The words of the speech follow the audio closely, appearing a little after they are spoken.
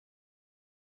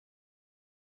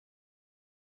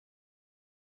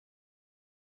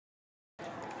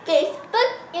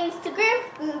Facebook,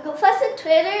 Instagram, Google Plus, and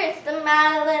Twitter. It's the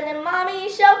Madeline and Mommy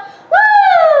Show.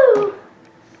 Woo!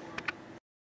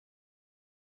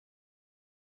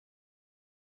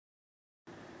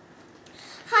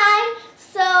 Hi,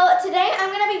 so today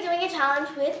I'm going to be doing a challenge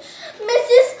with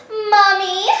Mrs.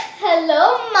 Mommy.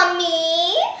 Hello,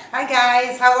 Mommy. Hi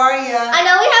guys, how are you? I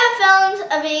know we haven't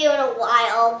filmed a video in a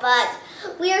while, but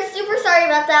we are super sorry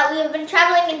about that. We have been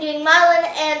traveling and doing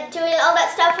modeling and doing all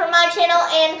that stuff for my channel,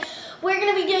 and we're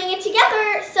going to be doing it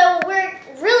together, so we're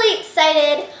really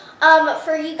excited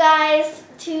for you guys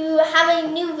to have a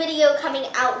new video coming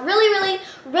out really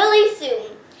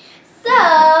soon.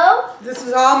 So, this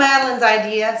was all Madeline's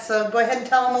idea, so go ahead and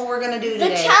tell them what we're going to do today.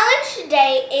 The challenge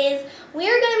today is we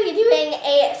are going to be doing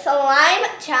a slime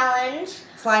challenge.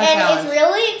 Slime challenge. It's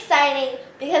really exciting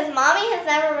because Mommy has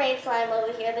never made slime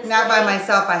over here. Not by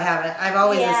myself, I haven't. I've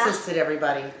always assisted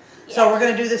everybody. Yeah. So we're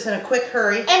going to do this in a quick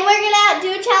hurry. And we're going to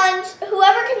do a challenge.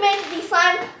 Whoever can make the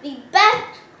slime the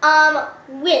best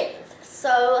wins.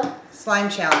 So slime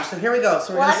challenge. So here we go.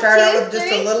 So we're going to start out with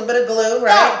just a little bit of glue,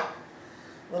 right?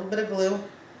 A little bit of glue.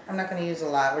 I'm not going to use a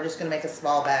lot. We're just going to make a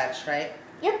small batch, right?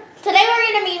 Yep. Today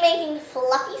we're going to be making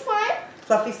fluffy slime.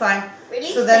 Fluffy slime.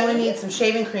 Really so then we need some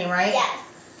shaving cream, right? Yes.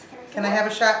 Can I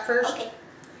have a shot first? Okay.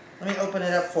 Let me open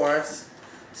it up for us.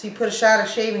 So you put a shot of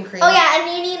shaving cream. Oh yeah,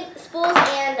 and you need spools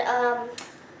and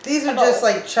these are just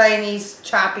like Chinese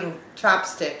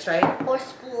chopsticks, right? Or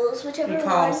spools, whichever you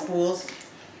call them spools.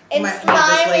 In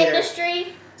slime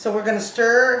industry. So we're gonna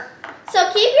stir. So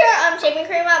keep your shaving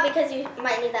cream out because you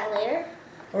might need that later.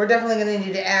 We're definitely gonna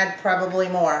need to add probably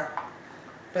more,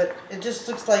 but it just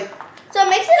looks like so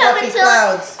mix it up until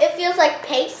clouds. It feels like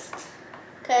paste,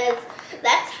 because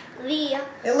that's the.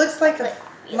 It looks like a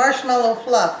marshmallow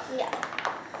fluff. Yeah.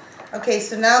 Okay,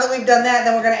 so now that we've done that,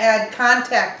 then we're going to add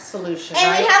contact solution, and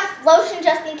right? we have lotion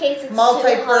just in case it's too hard.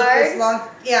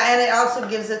 Multi-purpose, yeah, and it also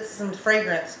gives it some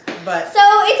fragrance, but so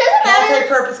it doesn't matter.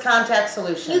 Multi-purpose contact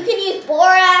solution. You can use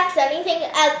borax, anything,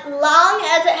 as long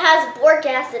as it has boric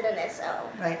acid in it. So.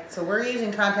 Right, so we're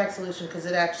using contact solution because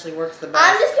it actually works the best.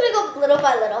 I'm just going to go little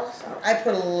by little. So. I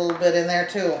put a little bit in there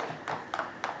too,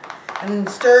 and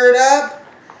stir it up.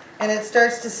 And it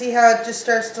starts to see how it just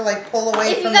starts to like pull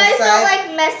away from the side. If you guys don't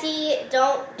like messy,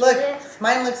 don't do this.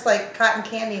 Mine looks like cotton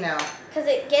candy now. Because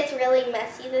it gets really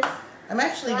messy. I'm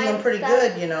actually doing pretty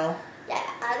good, you know. Yeah,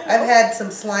 I don't know. I've had some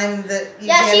slime that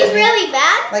she's really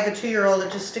bad. Like a 2-year-old,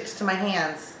 it just sticks to my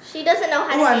hands. She doesn't know how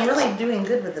to handle it. Oh, I'm really doing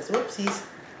good with this. Whoopsies.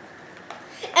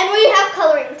 And we have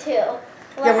coloring too.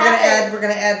 We're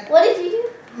gonna add. What did you do?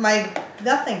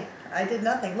 Nothing. I did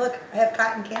nothing. Look, I have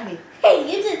cotton candy. Hey,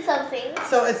 you did something.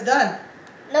 So it's done.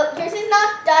 No, yours is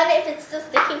not done if it's still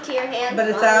sticking to your hand. But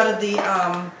it's out of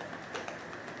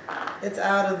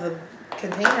the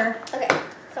container. Okay,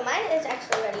 so mine is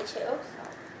actually ready too.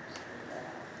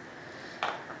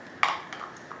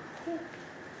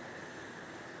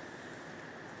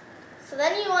 So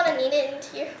then you want to knead it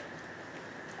into your...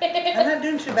 I'm not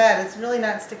doing too bad. It's really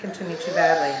not sticking to me too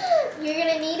badly. You're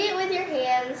going to knead it with your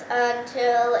hands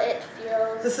until it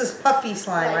feels... This is puffy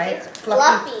slime, like right? It's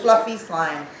fluffy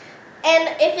slime. And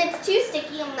if it's too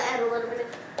sticky, I'm going to add a little bit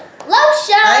of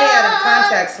lotion. I added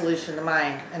contact solution to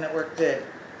mine, and it worked good.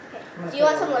 Okay. Do you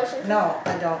want some lotion? No,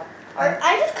 I don't. Or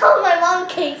I just called my mom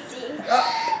Casey.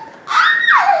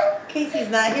 Casey's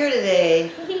not here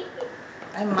today.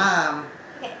 I'm Mom.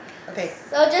 Okay.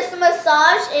 So just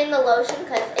massage in the lotion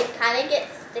because it kind of gets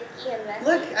sticky and messy.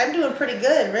 Look, I'm doing pretty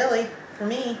good, really, for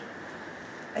me.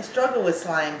 I struggle with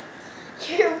slime.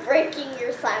 You're breaking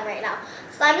your slime right now.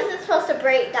 Slime isn't supposed to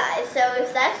break, guys. So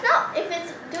if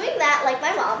it's doing that like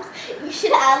my mom's, you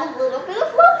should add a little bit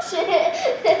of lotion.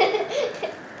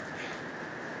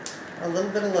 A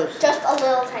little bit of lotion. Just a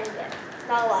little tiny bit.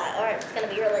 Not a lot, or it's going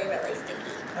to be really sticky.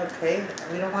 Okay,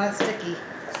 we don't want it sticky.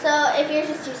 So if yours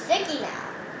is too sticky now,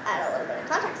 add a little bit of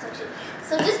contact solution.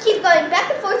 So just keep going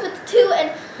back and forth with the two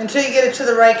until you get it to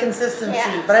the right consistency.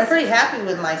 Yes. But I'm pretty happy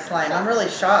with my slime. I'm really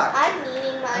shocked. I'm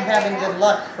kneading mine. I'm having good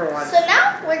luck for once. So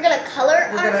now we're gonna color.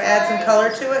 We're gonna add some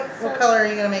color to it. So what color are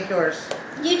you gonna make yours?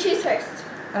 You choose first.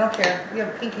 I don't care. We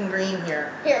have pink and green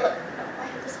here. Here, look. Oh, I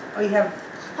have this one. Oh, you have.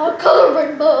 Oh, color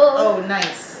rainbow. Oh,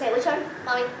 nice. Okay, which one,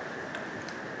 Mommy?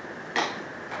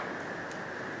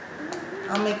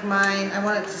 I'll make mine. I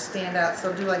want it to stand out,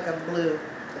 so I'll do like a blue.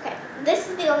 Okay, this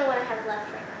is the only one I have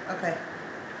left right now. Okay.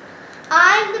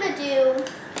 I'm gonna do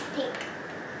pink.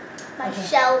 My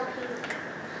shell pink.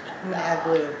 I'm gonna add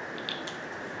blue.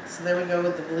 So there we go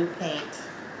with the blue paint.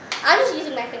 I'm just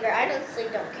using my finger. I honestly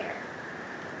don't care.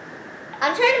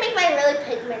 I'm trying to make mine really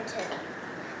pigmented.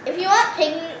 If you want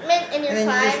pigment pigment in your slime. And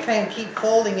then you just kind of keep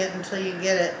folding it until you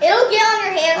get it. It'll get on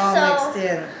your hands, all mixed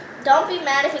in. Don't be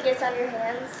mad if it gets on your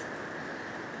hands.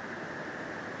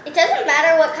 It doesn't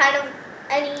matter what kind of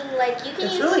you can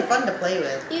use. It's really fun to play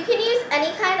with. You can use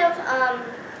any kind of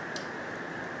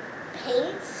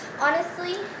paints.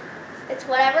 Honestly, it's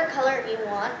whatever color you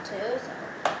want to. So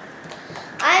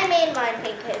I made mine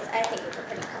pink because I think it's a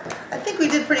pretty color. I think we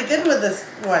did pretty good with this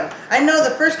one. I know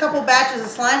the first couple batches of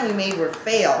slime we made were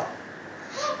fail.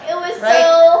 It was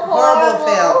so horrible.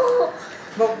 Fail.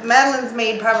 But Madeline's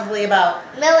made probably about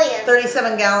millions.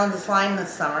 37 gallons of slime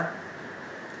this summer.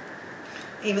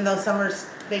 Even though summer's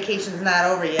vacation's not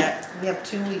over yet. We have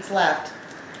 2 weeks left.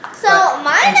 So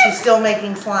and she's still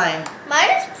making slime. Mine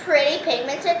is pretty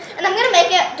pigmented, and I'm gonna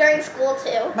make it during school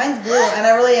too. Mine's blue, and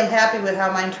I really am happy with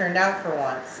how mine turned out for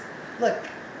once. Look,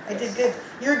 I did good.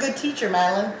 You're a good teacher,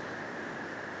 Madeline.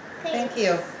 Thank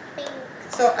you.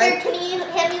 Thanks. So Here, can you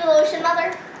hand me the lotion,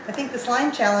 Mother? I think the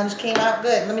slime challenge came out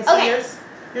good. Let me see yours.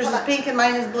 Yours is pink and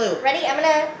mine is blue. Ready? I'm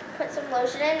gonna put some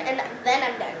lotion in, and then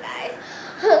I'm done, guys.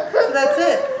 So that's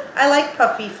it. I like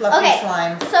puffy, fluffy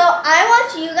slime. So I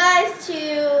want you guys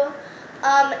to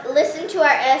listen to our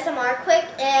ASMR quick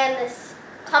and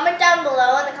comment down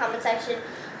below in the comment section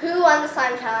who won the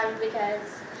slime challenge because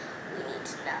we need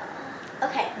to know.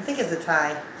 Okay. I think it's a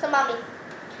tie. So Mommy.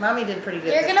 Mommy did pretty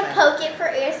good. You're gonna poke it for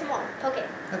ASMR. Poke it.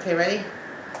 Okay, ready?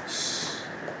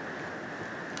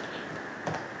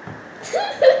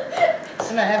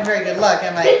 I'm not having very good luck,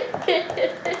 am I?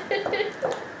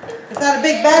 It's not a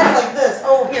big batch like this.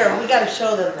 Oh, here, we gotta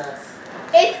show them this.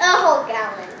 It's a whole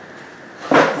gallon.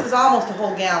 This is almost a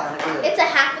whole gallon of glue. It's a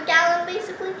half a gallon,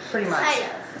 basically. Pretty much. Kind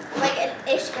of. Like an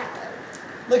ish gallon.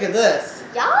 Look at this.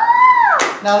 Yeah!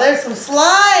 Now there's some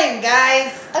slime,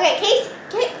 guys. Okay, Casey.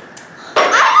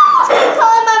 I'm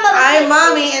calling my mother. I'm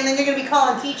Mommy, and then you're gonna be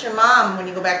calling teacher Mom when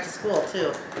you go back to school,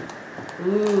 too.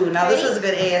 Ooh, now this is a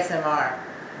good ASMR.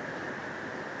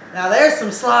 Now there's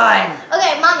some slime.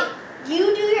 Okay, Mommy,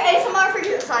 you do your ASMR for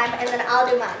your slime, and then I'll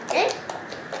do mine, okay?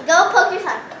 Go poke your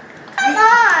slime. Come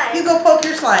on. You go poke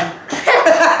your slime.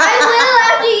 I will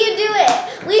after you do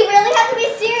it. We really have to be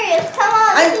serious. Come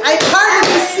on. It's hard to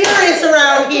be serious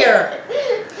around here.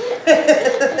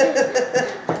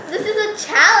 This is a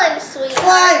challenge,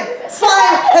 sweetheart.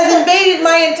 Slime has invaded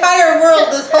my entire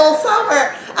world this whole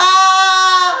summer.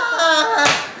 Ah!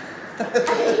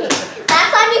 That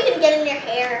slime you can get in your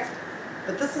hair.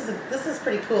 But this is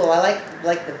pretty cool. I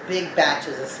like the big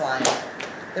batches of slime.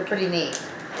 They're pretty neat.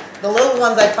 The little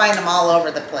ones, I find them all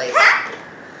over the place.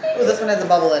 Ooh, this one has a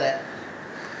bubble in it.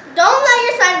 Don't let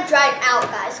your slime dry out,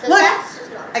 guys, because that's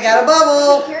just not. I got a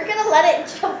bubble. You're gonna let it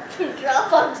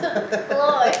drop onto the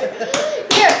floor.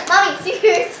 Here, Mommy,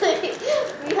 seriously.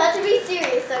 You have to be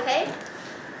serious, okay?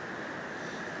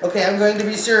 Okay, I'm going to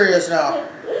be serious now.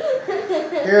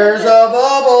 Here's a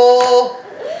bubble.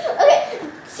 Okay,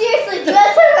 seriously, do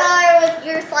ASMR with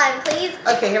your slime, please.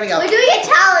 Okay, here we go. We're doing a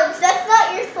challenge. That's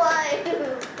not your slime.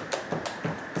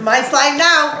 It's my slime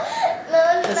now. No,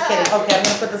 it's Just not. kidding. Okay, I'm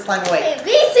going to put the slime away. Okay,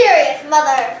 be serious,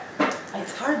 Mother.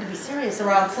 It's hard to be serious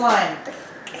around slime.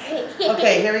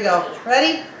 Okay, here we go.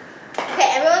 Ready?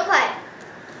 Okay, everyone quiet.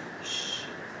 Shh.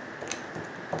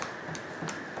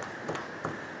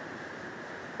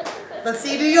 Let's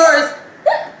see you do yours.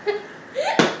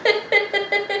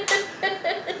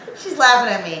 She's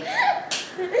laughing at me.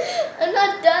 I'm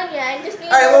not done yet. I just need.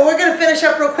 All right, well, we're going to finish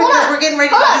up real quick because we're getting ready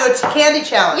to do a candy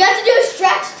challenge. You have to do a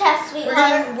stretch test,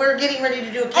 sweetheart. We're getting ready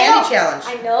to do a candy challenge.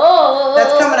 I know.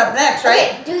 That's coming up next,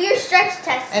 right? Okay, do your stretch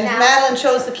test and now. Madeline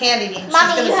chose the candy, and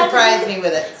Mommy, she's going to surprise me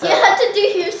with it. So. You have to do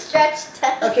your stretch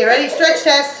test. Okay, ready? Stretch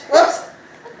test. Whoops.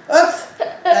 Whoops.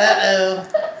 Uh-oh.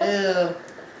 Ew.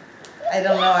 I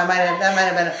don't know. That might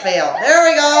have been a fail. There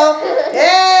we go.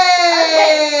 Yay!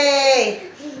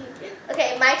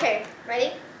 Okay, my turn.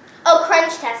 Ready? Oh,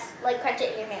 crunch test. Like crunch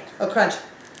it in your hand. Oh, crunch.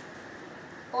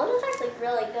 Oh, that's actually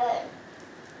really good.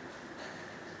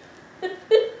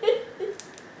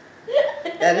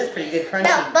 That is pretty good crunchy.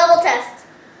 Now, bubble test.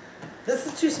 This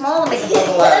is too small to make a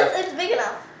bubble out of. It's big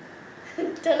enough.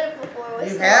 I've done it before.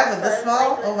 With You have with so this it's small?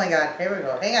 like this. Oh my god. Here we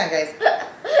go. Hang on, guys.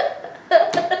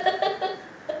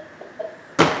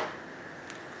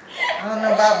 I don't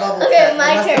know about bubble Okay, test.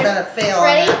 my It must turn. have been a fail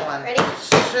Ready? on that one. Ready?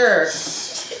 Sure.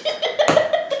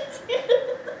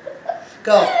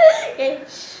 Go. Okay.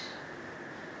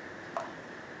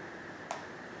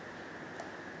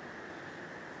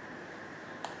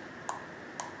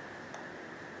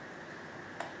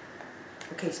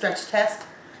 Okay, stretch test.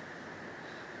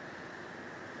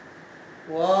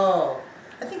 Whoa.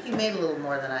 I think you made a little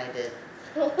more than I did.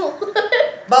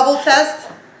 Bubble test.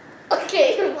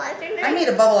 Okay, my turn. I made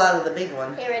a bubble out of the big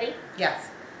one. Okay, ready? Yes.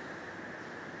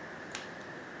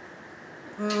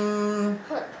 Hold on,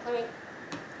 let me.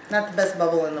 Not the best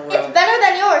bubble in the world. It's better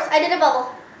than yours. I did a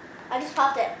bubble. I just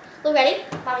popped it. Look, ready?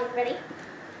 Mommy, ready?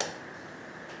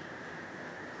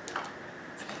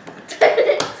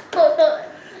 Hold on.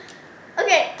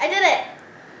 Okay, I did it.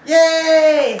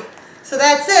 Yay! So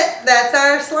that's it. That's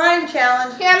our slime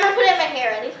challenge. Here, I'm gonna put it in my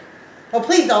hair. Ready? Oh,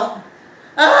 please don't.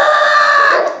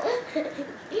 Ah!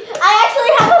 I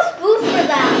actually have a spoof for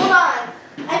that. Hold on.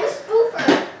 I have a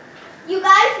spoofer. You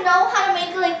guys know how to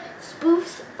make like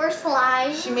spoofs for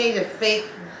slime? She made a fake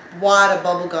wad of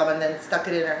bubble gum and then stuck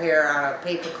it in her hair on a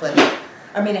paper clip.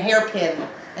 I mean a hairpin,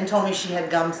 and told me she had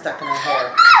gum stuck in her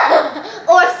hair.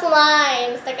 Or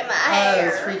slime stuck in my hair. I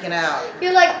was freaking out.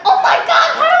 You're like, oh my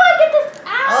god, how do I get this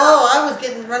out? Oh, I was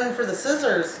running for the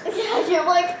scissors. Yeah, you're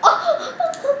like, oh.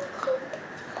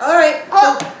 All right.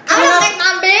 Oh, So I don't think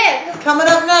I'm big. coming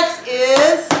up next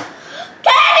is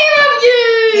Candy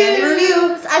reviews. Candy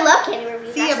reviews. I love candy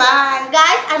reviews. See ya, actually. bye.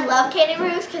 Guys, I love candy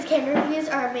reviews because candy reviews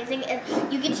are amazing and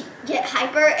you get to get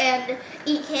hyper and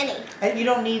eat candy. You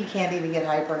don't need candy to get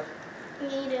hyper. You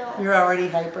do. You're already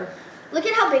hyper. Look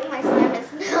at how big my slime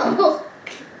is now.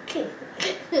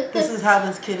 This is how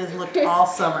this kid has looked all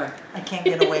summer. I can't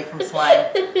get away from slime.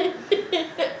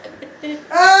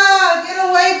 Oh, get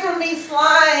away from me,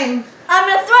 slime. I'm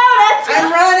gonna throw it at you.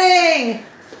 I'm running.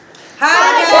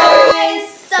 Hi, guys.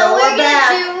 So we're back.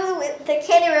 gonna do the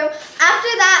candy room.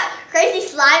 After that crazy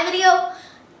slime video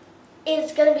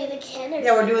is gonna be the candy room.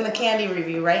 Yeah, we're doing the candy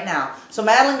review right now. So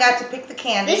Madeline got to pick the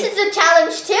candy. This is a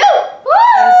challenge too.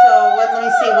 And so let me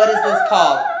see, what is this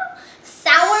called?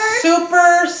 Sour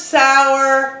Super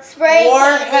sour spray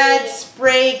warhead candy.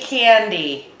 spray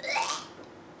candy.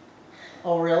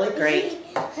 Oh, really? Great.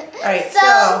 All right,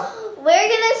 So we're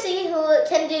gonna see who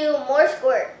can do more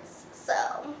squirts. So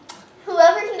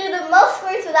whoever can do the most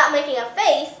squirts without making a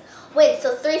face wins.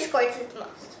 So 3 squirts is the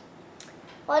most.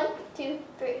 1, 2,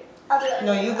 3. I'll do it.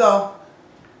 No, you go.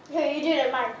 Here, you do it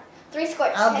in mine. 3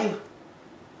 squirts. I'll okay? do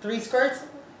 3 squirts.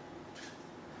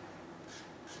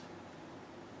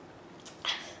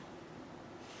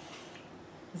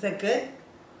 Is that good?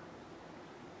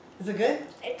 Is it good?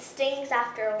 It stings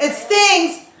after a while. It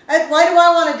stings! Why do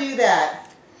I want to do that?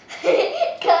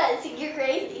 Because you're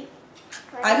crazy.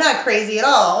 I'm not crazy at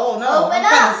all. Oh no, Open I'm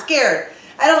kind up. of scared.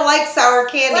 I don't like sour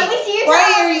candy. Let me see your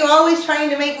Why tongue. are you always trying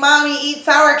to make mommy eat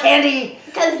sour candy?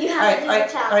 Because you have to do the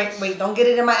challenge. All right, wait, don't get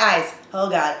it in my eyes. Oh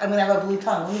God, I'm gonna have a blue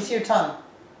tongue. Let me see your tongue.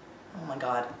 Oh my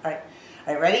God. All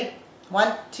right, ready?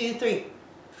 1, 2, 3.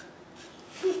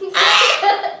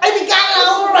 I think got it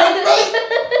all over my face.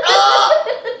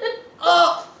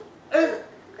 Oh,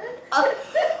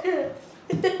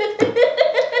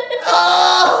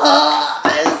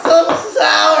 it's so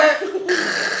sour.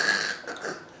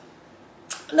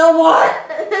 No more.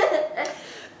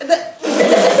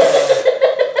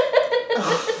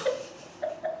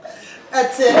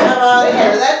 That's it. I'm out of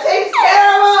here. That tastes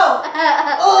terrible.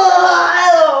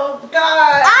 Oh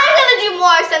God. I'm gonna do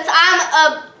more since I'm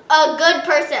a good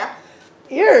person.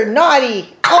 You're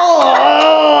naughty.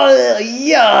 Oh,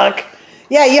 yuck.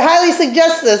 Yeah, you highly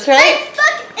suggest this, right?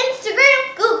 Facebook,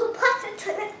 Instagram, Google Plus, and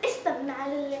Twitter. It's the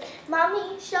Madeline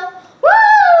Mommy Show. Woo!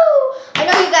 I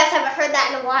know you guys haven't heard that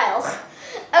in a while.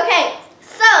 Okay,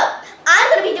 so I'm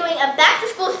gonna be doing a back to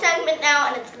school segment now,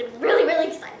 and it's gonna be really, really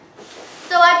exciting.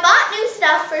 So I bought new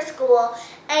stuff for school,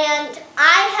 and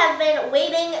I have been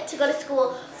waiting to go to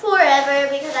school forever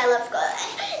because I love school.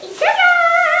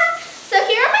 So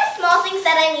here are my small things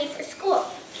that I need for school.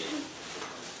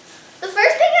 The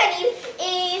first thing I need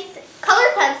is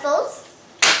color pencils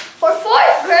for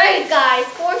 4th grade, guys,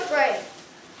 4th grade.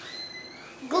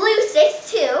 Glue sticks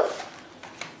too.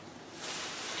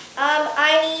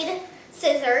 I need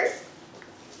scissors.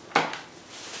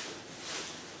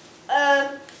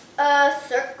 A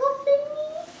circle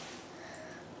thingy.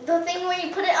 The thing where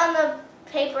you put it on the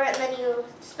paper and then you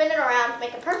spin it around to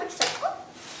make a perfect circle.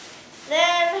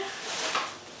 Then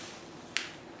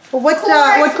Well,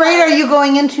 what grade are you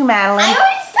going into, Madeline? I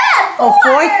already said 4th.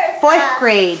 Oh, fourth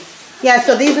grade. Yeah,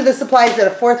 so these are the supplies that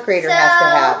a 4th grader has to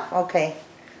have. Okay.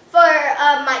 For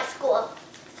my school.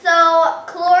 So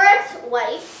Clorox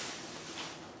wipes.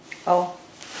 Oh,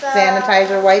 Some,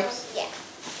 sanitizer wipes. Yeah.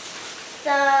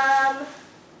 Some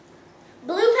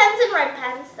blue pens and red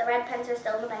pens. The red pens are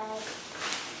still in the bag.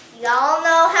 Y'all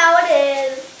know how it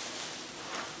is.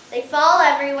 They fall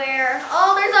everywhere.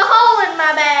 Oh, there's a hole in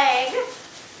my bag.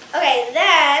 Okay,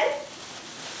 then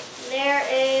there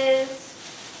is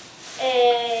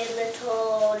a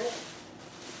little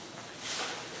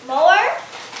more.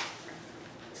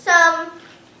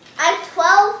 I have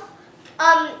 12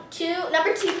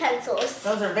 pencils.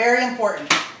 Those are very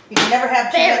important. You can never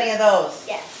have too many of those.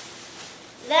 Yes.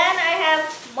 Then I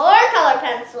have more color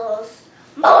pencils.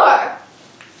 More.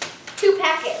 2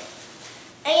 packets.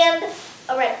 And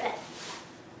a red pen.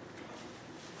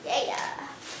 Yeah.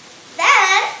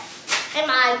 Then, in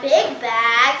my big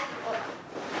bag,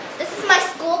 this is my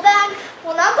school bag.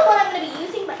 Well, not the one I'm going to be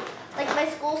using, but like my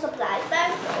school supplies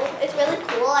bag. So it's really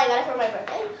cool. I got it for my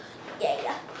birthday.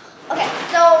 Yeah. Okay,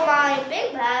 so my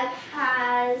big bag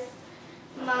has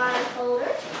my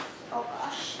folders. Oh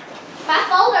gosh. My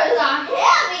folders are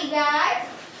heavy, guys.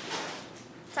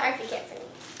 Sorry if you can't see me.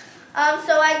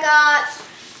 So I got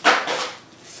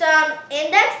some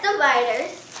index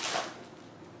dividers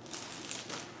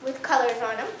with colors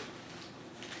on them.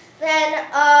 Then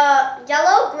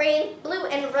yellow, green, blue,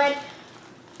 and red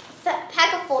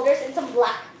pack of folders and some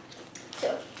black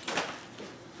too.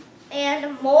 And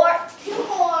 2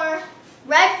 more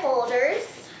red folders.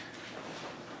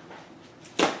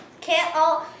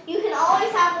 You can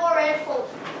always have more red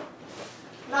folders.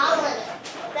 Not a limit.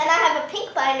 Then I have a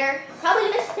pink binder.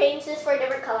 Probably just change this for a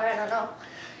different color. I don't know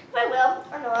if I will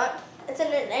or not. It's in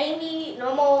a navy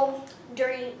normal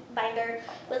dirty binder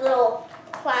with little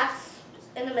clasps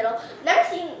in the middle. Never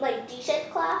seen like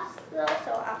D-shaped clasps though,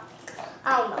 so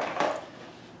I don't know.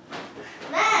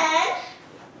 Then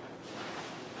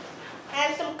I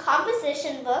have some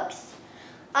composition books.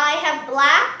 I have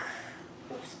black.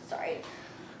 Oops, sorry.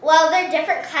 Well, they're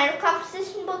different kind of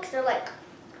composition books. They're like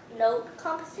note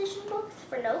composition books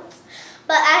for notes.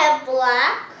 But I have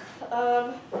black,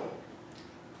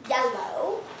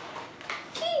 yellow.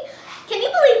 Can you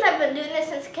believe I've been doing this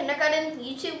since kindergarten?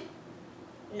 YouTube?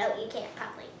 No, you can't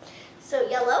probably. So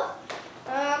yellow.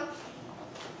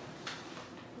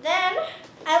 Then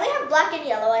I only have black and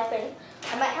yellow, I think.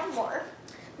 I might have more.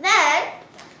 Then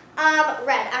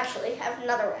red, actually. I have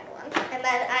another red one. And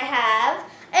then I have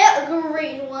a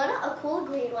green one, a cool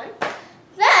green one.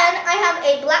 Then I have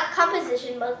a black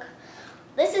composition book.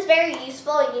 This is very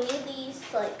useful. You need these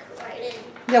to like write in.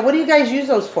 Yeah, what do you guys use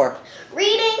those for?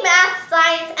 Reading, math,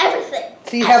 science, everything.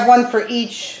 So you have one for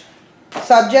each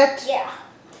subject? Yeah.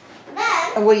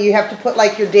 Then. And what, you have to put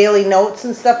like your daily notes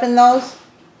and stuff in those?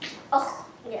 Oh,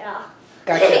 yeah.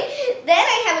 Gotcha. Then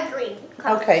I have a green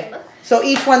composition book. So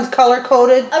each one's color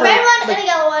coded? A red one and a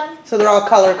yellow one. So they're all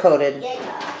color coded?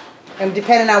 Yeah. And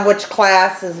depending on which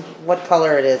class is what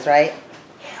color it is, right?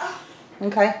 Yeah.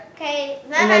 Okay. Okay,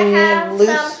 then I have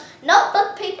some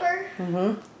notebook paper.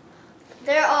 Mm-hmm.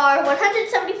 There are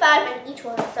 175 in each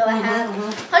one. So I have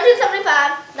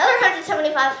 175, another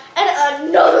 175, and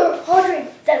another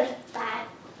 175.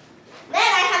 Then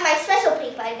I have my special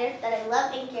pink binder that I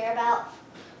love and care about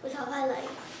with all my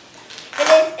life. It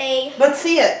is a... Let's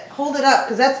see it. Hold it up,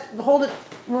 because hold it.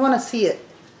 We want to see it.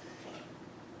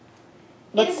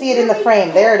 Let's see it in the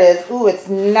frame. There it is. Ooh, it's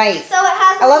nice. So it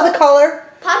has I love the color.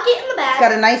 Pocket in the back. It's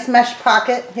got a nice mesh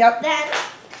pocket. Yep. Then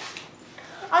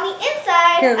on the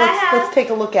inside, Here, let's take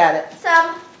a look at it.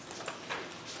 Some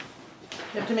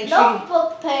You have to make sure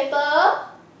notebook paper.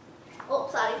 Oh,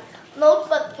 sorry.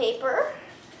 Notebook paper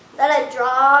that I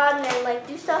draw and then like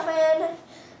do stuff in.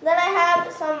 Then I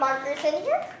have some markers in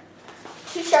here.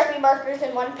 2 Sharpie markers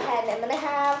and 1 pen. And then I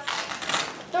have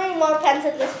 3 more pens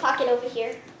in this pocket over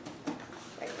here.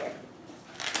 Right here.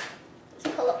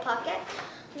 This pull-up pocket.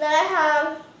 Then I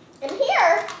have, in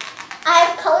here, I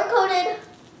have color-coded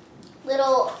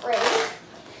little frames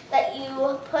that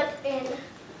you put in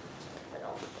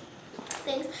little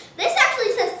things. This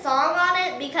actually says song on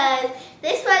it because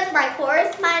this was my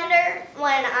chorus binder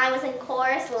when I was in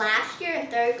chorus last year in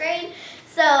 3rd grade.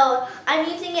 So I'm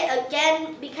using it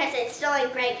again because it's still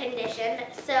in great condition.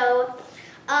 So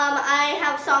I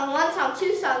have song 1, song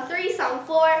 2, song 3, song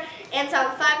 4, and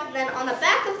song 5. And then on the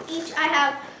back of each I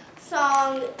have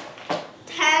song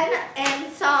 10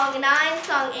 and song 9,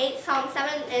 song 8, song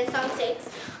 7, and song 6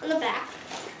 on the back.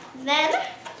 Then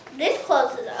this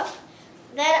closes up.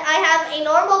 Then I have a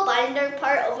normal binder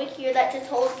part over here that just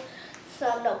holds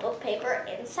some notebook paper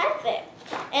inside of it.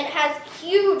 And it has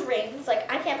huge rings. Like,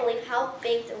 I can't believe how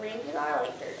big the rings are.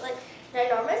 They're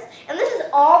enormous. And this is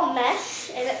all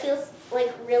mesh, and it feels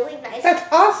like really nice. That's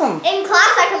awesome. In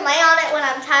class, I can lay on it when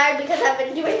I'm tired because I've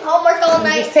been doing homework all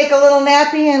night. Just take a little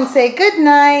nappy and say good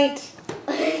night.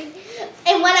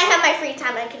 And when I have my free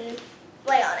time, I can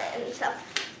lay on it and stuff.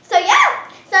 So yeah,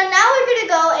 so now we're going to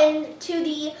go into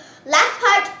the last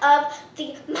part of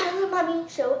the My Little Mommy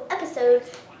Show episode.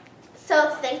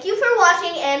 So thank you for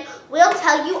watching, and we'll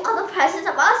tell you all the presents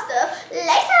of our stuff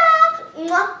later.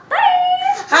 Bye.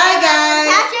 Hi guys.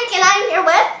 Patrick, and I'm here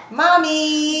with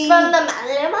Mommy. from the My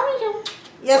Little Mommy Show.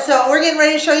 Yeah, so we're getting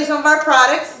ready to show you some of our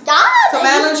products. So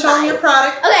Madeline, show them your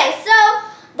product. Okay, so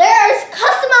there's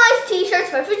customized t-shirts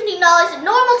for $15 and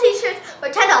normal t-shirts for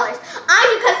 $10. I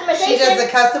do customization. She does the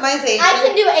customization. I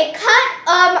can do a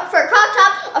cut for a crop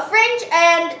top, a fringe,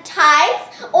 and ties.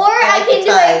 Or I can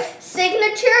do a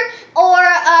signature or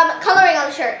coloring on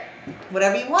the shirt.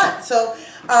 Whatever you want. So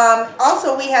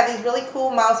also we have these really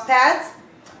cool mouse pads.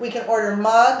 We can order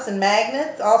mugs and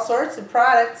magnets, all sorts of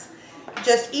products.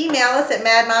 Just email us at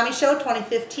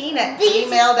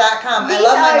madmommyshow2015@gmail.com. I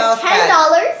love my mouse pad. These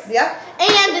are $10. Yep.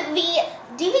 And the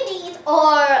DVDs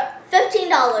are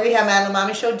 $15. We have Madeline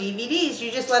Mommy Show DVDs.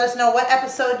 You just let us know what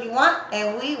episode you want,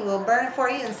 and we will burn it for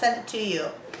you and send it to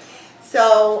you.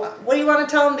 So, what do you want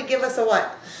to tell them to give us a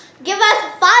what? Give us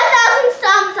 5,000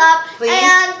 thumbs up. Please.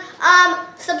 And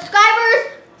subscribers,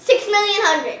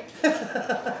 6,000,100.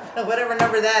 Whatever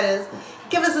number that is.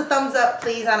 Give us a thumbs up,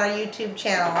 please, on our YouTube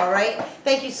channel, all right?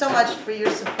 Thank you so much for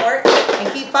your support. And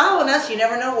keep following us. You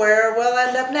never know where we'll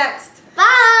end up next.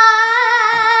 Bye.